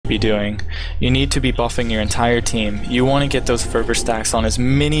be doing. You need to be buffing your entire team. You want to get those fervor stacks on as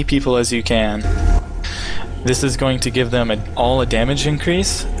many people as you can. This is going to give them all a damage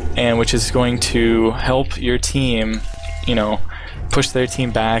increase, and which is going to help your team, you know, push their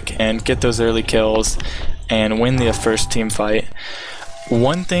team back and get those early kills and win the first team fight.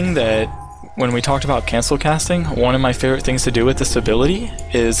 One thing that, when we talked about cancel casting, one of my favorite things to do with this ability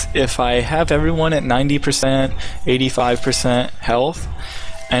is if I have everyone at 90%, 85% health,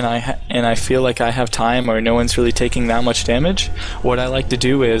 and I feel like I have time or no one's really taking that much damage, what I like to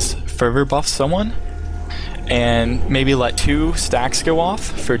do is fervor buff someone and maybe let 2 stacks go off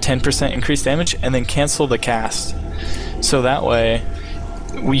for 10% increased damage and then cancel the cast. So that way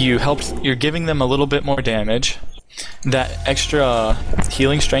you're giving them a little bit more damage. That extra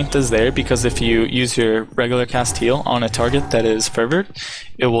healing strength is there because if you use your regular cast heal on a target that is fervored,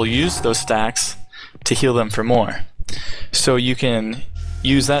 it will use those stacks to heal them for more. So you can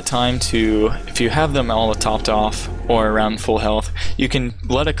use that time to, if you have them all topped off or around full health, you can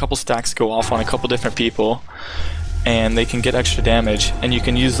let a couple stacks go off on a couple different people and they can get extra damage, and you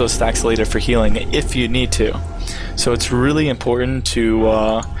can use those stacks later for healing if you need to. So it's really important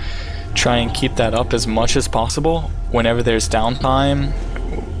to try and keep that up as much as possible whenever there's downtime,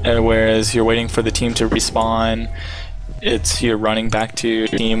 whereas you're waiting for the team to respawn, you're running back to your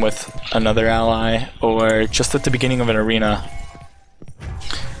team with another ally, or just at the beginning of an arena.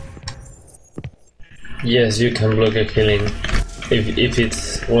 Yes, you can block a healing if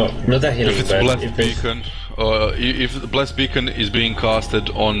it's, well, not a healing, if it's but blessed if beacon. If the blessed beacon is being casted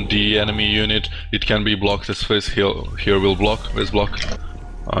on the enemy unit, it can be blocked as Vihs here will block, Vihs block.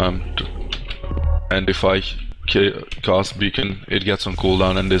 And if I cast beacon, it gets on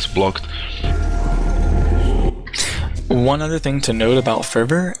cooldown and is blocked. One other thing to note about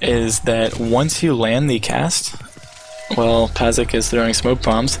fervor is that once you land the cast, well, Pazik is throwing smoke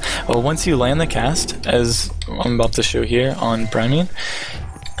bombs. Well, once you land the cast, as I'm about to show here on Brimine,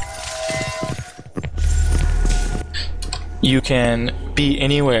 you can be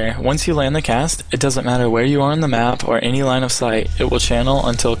anywhere. Once you land the cast, it doesn't matter where you are on the map or any line of sight. It will channel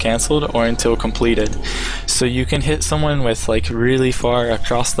until cancelled or until completed. So you can hit someone with like really far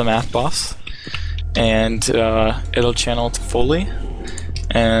across the map buffs, and it'll channel fully.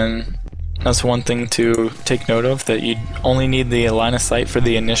 And that's one thing to take note of, that you only need the line of sight for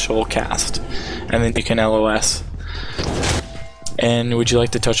the initial cast, and then you can LOS. And would you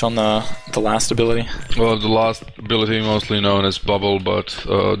like to touch on the last ability? Well, the last ability, mostly known as Bubble, but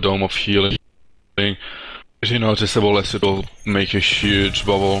Dome of Healing, pretty noticeable as it will make a huge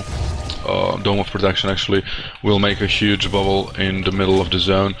bubble. Dome of Protection actually will make a huge bubble in the middle of the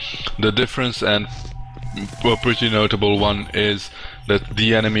zone. The difference, and a pretty notable one, is that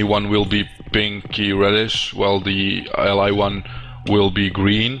the enemy one will be pinky reddish, while the ally one will be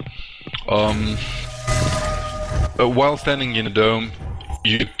green. While standing in a dome,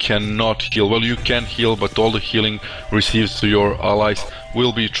 you cannot heal. Well, you can heal, but all the healing received to your allies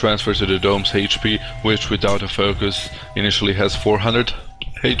will be transferred to the dome's HP, which without a focus initially has 400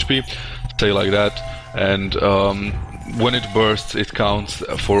 HP, say like that. And when it bursts, it counts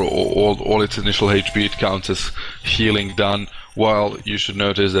for all its initial HP, it counts as healing done. While you should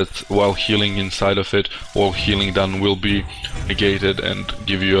notice that while healing inside of it, all healing done will be negated and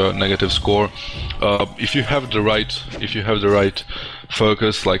give you a negative score. If you have the right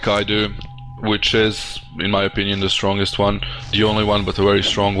focus, like I do, which is, in my opinion, the strongest one, the only one, but a very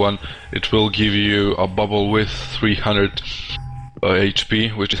strong one, it will give you a bubble with 300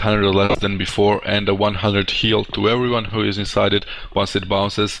 HP, which is 100 less than before, and a 100 heal to everyone who is inside it once it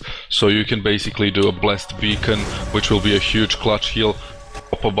bounces. So you can basically do a blessed beacon, which will be a huge clutch heal.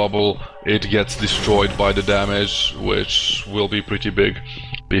 Pop a bubble, it gets destroyed by the damage, which will be pretty big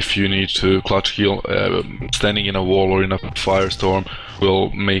if you need to clutch heal. Standing in a wall or in a firestorm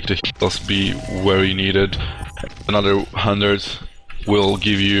will make the heals be very needed. Another 100 will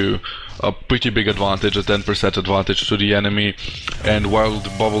give you a pretty big advantage, a 10% advantage to the enemy, and while the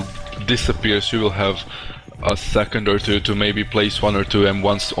bubble disappears, you will have a second or two to maybe place 1 or 2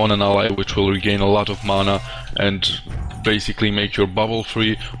 M1s on an ally, which will regain a lot of mana and basically make your bubble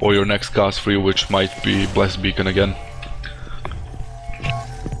free or your next cast free, which might be Blessed Beacon again.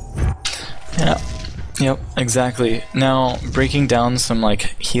 Yeah. Yep, exactly. Now, breaking down some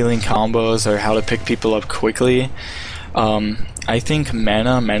like healing combos or how to pick people up quickly, I think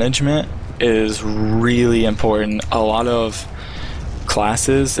mana management is really important. A lot of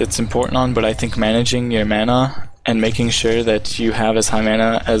classes it's important on, but I think managing your mana and making sure that you have as high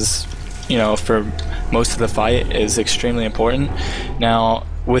mana as, you know, for most of the fight is extremely important. Now,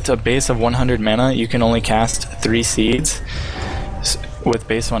 with a base of 100 mana, you can only cast 3 seeds. with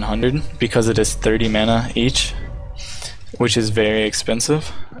base 100 because it is 30 mana each, which is very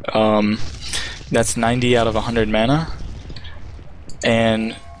expensive. That's 90 out of 100 mana.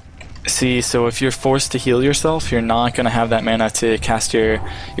 And see, so if you're forced to heal yourself, you're not going to have that mana to cast your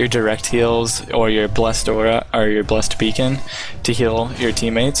direct heals or your blessed aura or your blessed beacon to heal your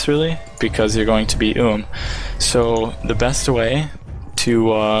teammates, really, because you're going to be So the best way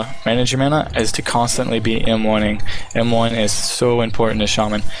to manage your mana is to constantly be M1ing. M1 is so important to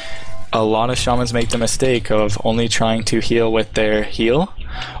Shaman. A lot of Shamans make the mistake of only trying to heal with their heal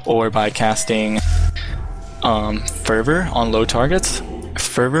or by casting Fervor on low targets.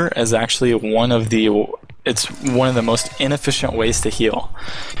 Fervor is actually one of the most inefficient ways to heal.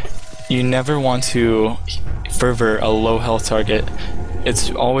 You never want to Fervor a low health target. It's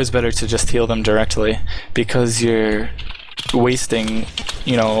always better to just heal them directly, because you're wasting,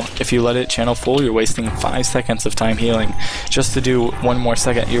 if you let it channel full, you're wasting 5 seconds of time healing. Just to do 1 more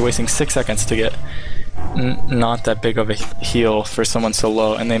second, you're wasting 6 seconds to get not that big of a heal for someone so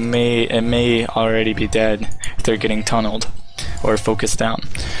low, and it may already be dead if they're getting tunneled or focused down.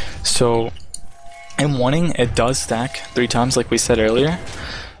 So in wanting, it does stack 3 times like we said earlier.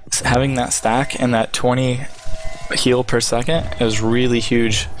 Having that stack and that 20 heal per second is really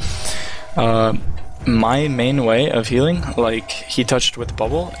huge. My main way of healing, like he touched with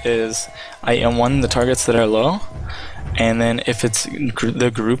bubble, is I M1 the targets that are low, and then if it's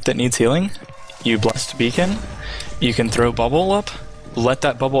the group that needs healing, you blessed beacon, you can throw bubble up, let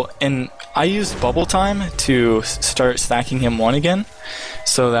that bubble in. I use bubble time to start stacking him 1 again,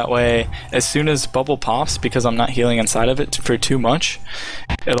 so that way as soon as bubble pops, because I'm not healing inside of it for too much,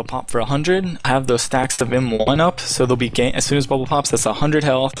 it'll pop for 100. I have those stacks of M1 up, so they'll be as soon as bubble pops, that's 100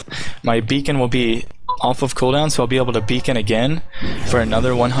 health. My beacon will be off of cooldown, so I'll be able to beacon again for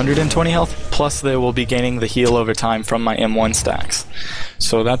another 120 health, plus they will be gaining the heal over time from my M1 stacks.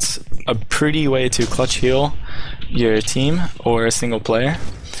 So that's a pretty way to clutch heal your team or a single player.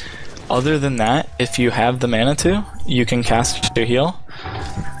 Other than that, if you have the mana to, you can cast your heal.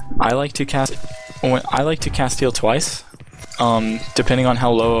 I like to cast heal twice, depending on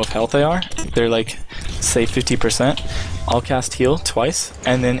how low of health they are. They're like, say 50%. I'll cast heal twice,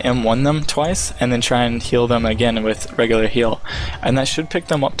 and then M1 them twice, and then try and heal them again with regular heal. And that should pick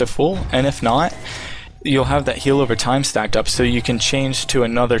them up to full, and if not, you'll have that heal over time stacked up, so you can change to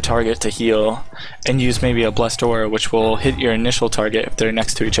another target to heal and use maybe a blessed aura, which will hit your initial target if they're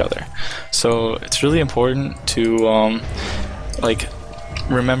next to each other. So it's really important to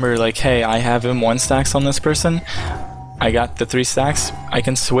remember, like, hey, I have M1 stacks on this person, I got the 3 stacks, I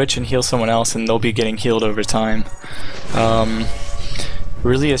can switch and heal someone else and they'll be getting healed over time.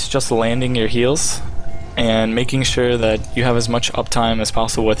 Really, it's just landing your heals and making sure that you have as much uptime as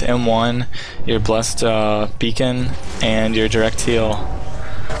possible with M1, your blessed beacon, and your direct heal.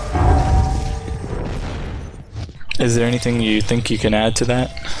 Is there anything you think you can add to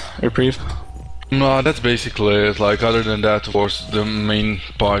that, Reprieve? No, that's basically it. Like, other than that, of course, the main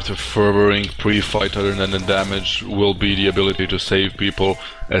part of fervoring pre-fight, other than the damage, will be the ability to save people,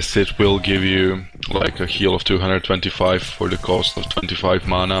 as it will give you like a heal of 225 for the cost of 25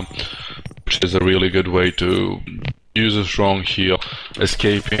 mana, which is a really good way to use a strong heal.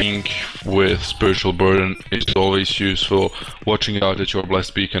 Escaping with Spiritual Burden is always useful. Watching out that your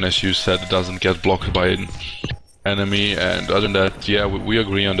Blessed Beacon, as you said, doesn't get blocked by an enemy, and other than that, yeah, we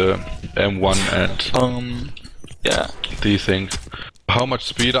agree on the M1 and yeah, the thing. How much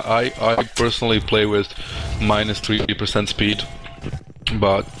speed? I personally play with -3% speed,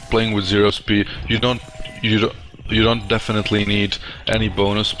 but playing with 0 speed, you don't definitely need any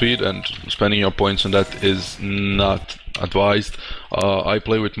bonus speed, and spending your points on that is not advised. I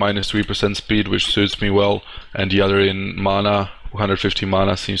play with -3% speed, which suits me well, and the other in mana, 150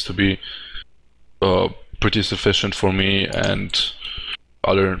 mana seems to be pretty sufficient for me, and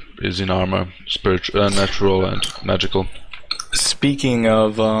other is in armor, spiritual, natural, and magical. Speaking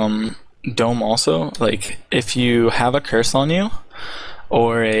of Dome also, like, if you have a curse on you,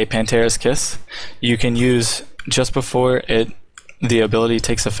 or a Pantera's Kiss, you can use, just before the ability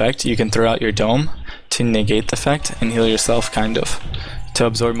takes effect, you can throw out your Dome to negate the effect and heal yourself, kind of, to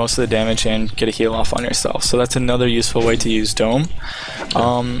absorb most of the damage and get a heal off on yourself. So that's another useful way to use Dome.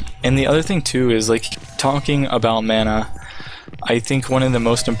 And the other thing too is, like, talking about mana, I think one of the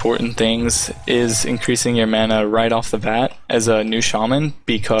most important things is increasing your mana right off the bat as a new Shaman,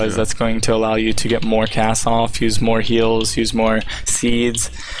 because that's going to allow you to get more casts off, use more heals, use more seeds.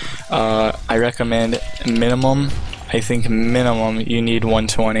 I recommend minimum, you need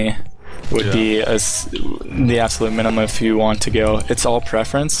 120 would be the absolute minimum if you want to go. It's all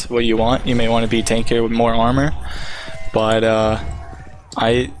preference, what you want. You may want to be tankier with more armor, but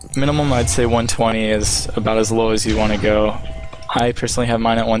Minimum I'd say 120 is about as low as you want to go. I personally have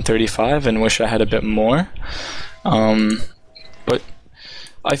mine at 135 and wish I had a bit more. But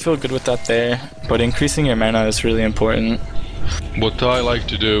I feel good with that there. But increasing your mana is really important. What I like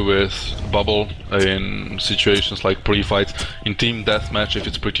to do with bubble in situations like pre-fights, in team deathmatch, if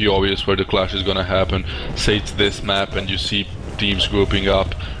it's pretty obvious where the clash is gonna happen, say it's this map and you see teams grouping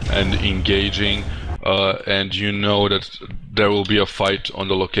up and engaging, and you know that there will be a fight on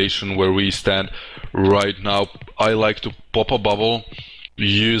the location where we stand right now, I like to pop a bubble,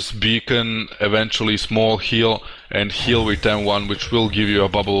 use beacon, eventually small heal, and heal with M1, which will give you a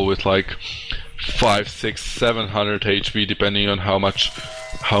bubble with like 500, 600, 700 HP depending on how much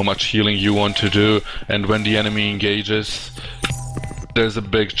healing you want to do. And when the enemy engages, there's a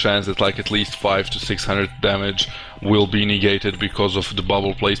big chance that like at least 500 to 600 damage will be negated because of the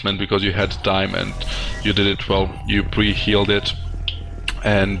bubble placement, because you had time and you did it well, you pre-healed it.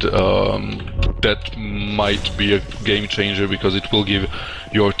 And that might be a game changer, because it will give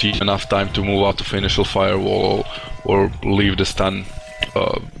your team enough time to move out of initial firewall or leave the stun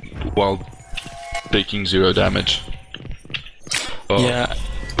while taking 0 damage. Yeah,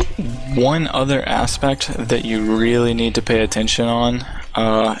 one other aspect that you really need to pay attention on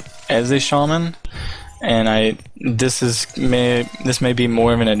as a shaman, and this may be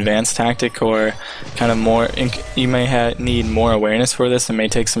more of an advanced tactic, or kind of more, you may need more awareness for this and may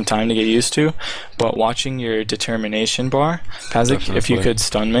take some time to get used to, but watching your determination bar. Pazik, Definitely. if you could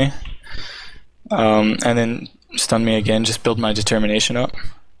stun me, and then stun me again, just build my determination up.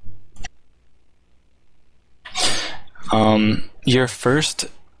 Your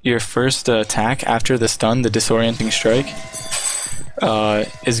first attack after the stun, the disorienting strike,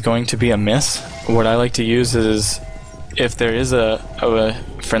 is going to be a miss. What I like to use is, if there is a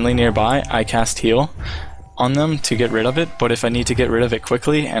friendly nearby, I cast heal on them to get rid of it, but if I need to get rid of it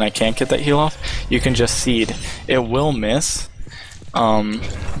quickly and I can't get that heal off, you can just seed. It will miss,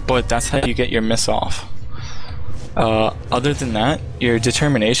 but that's how you get your miss off. Other than that, your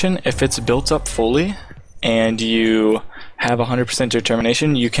determination, if it's built up fully and you have 100%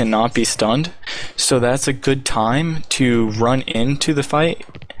 determination, you cannot be stunned. So that's a good time to run into the fight,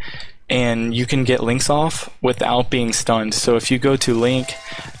 and you can get links off without being stunned. So if you go to link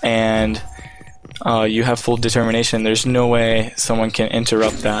and you have full determination, there's no way someone can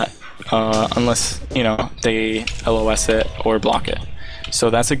interrupt that unless, you know, they LOS it or block it. So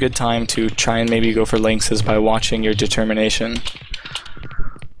that's a good time to try and maybe go for links, is by watching your determination.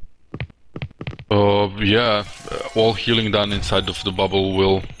 Yeah, all healing done inside of the bubble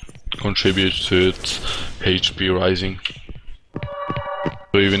will contribute to its HP rising.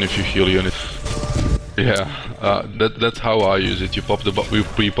 So even if you heal unit, yeah, that's how I use it. You pop we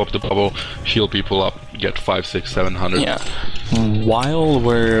pre-pop the bubble, heal people up, get 500, 600, 700. Yeah. While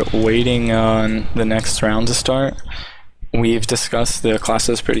we're waiting on the next round to start, we've discussed the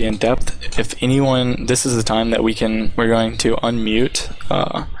classes pretty in depth. If anyone, this is the time that we're going to unmute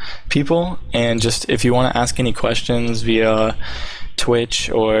people, and just if you want to ask any questions via Twitch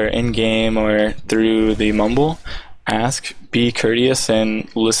or in-game or through the Mumble, ask, be courteous, and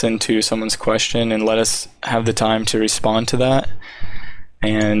listen to someone's question and let us have the time to respond to that.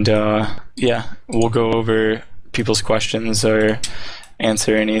 And yeah, we'll go over people's questions or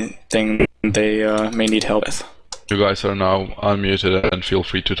answer anything they may need help with. You guys are now unmuted and feel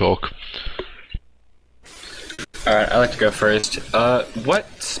free to talk. Alright, I like to go first. What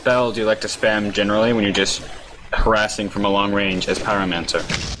spell do you like to spam generally when you're just harassing from a long range as Pyromancer?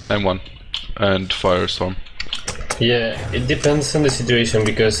 M1 and Firestorm. Yeah, it depends on the situation,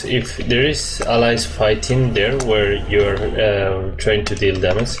 because if there is allies fighting there where you're trying to deal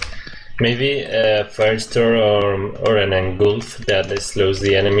damage, maybe a Firestorm or an Engulf that slows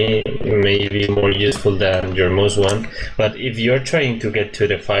the enemy may be more useful than your Mouse 1. But if you're trying to get to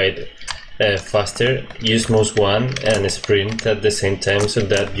the fight faster, use Mouse 1 and sprint at the same time, so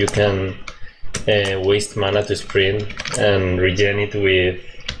that you can waste mana to sprint and regen it with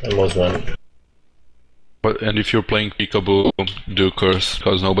Mouse 1. And if you're playing Peekaboo, do Curse,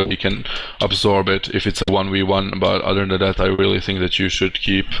 because nobody can absorb it if it's a 1v1, but other than that, I really think that you should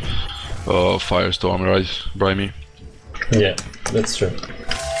keep Firestorm, right, Brimine? Yeah, that's true.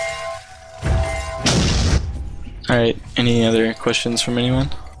 Alright, any other questions from anyone?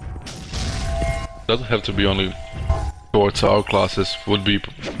 Doesn't have to be only towards our classes, would be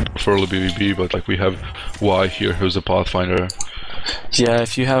preferably BBB, but like we have Y here, who's a Pathfinder. Yeah,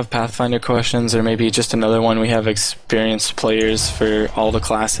 if you have Pathfinder questions, or maybe just another one, we have experienced players for all the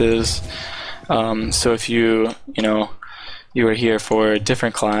classes. So if you were here for a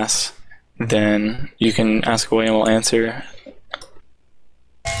different class, then you can ask away and we'll answer.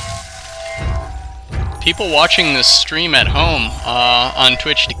 people watching this stream at home on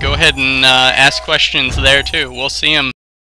Twitch, go ahead and ask questions there too. We'll see them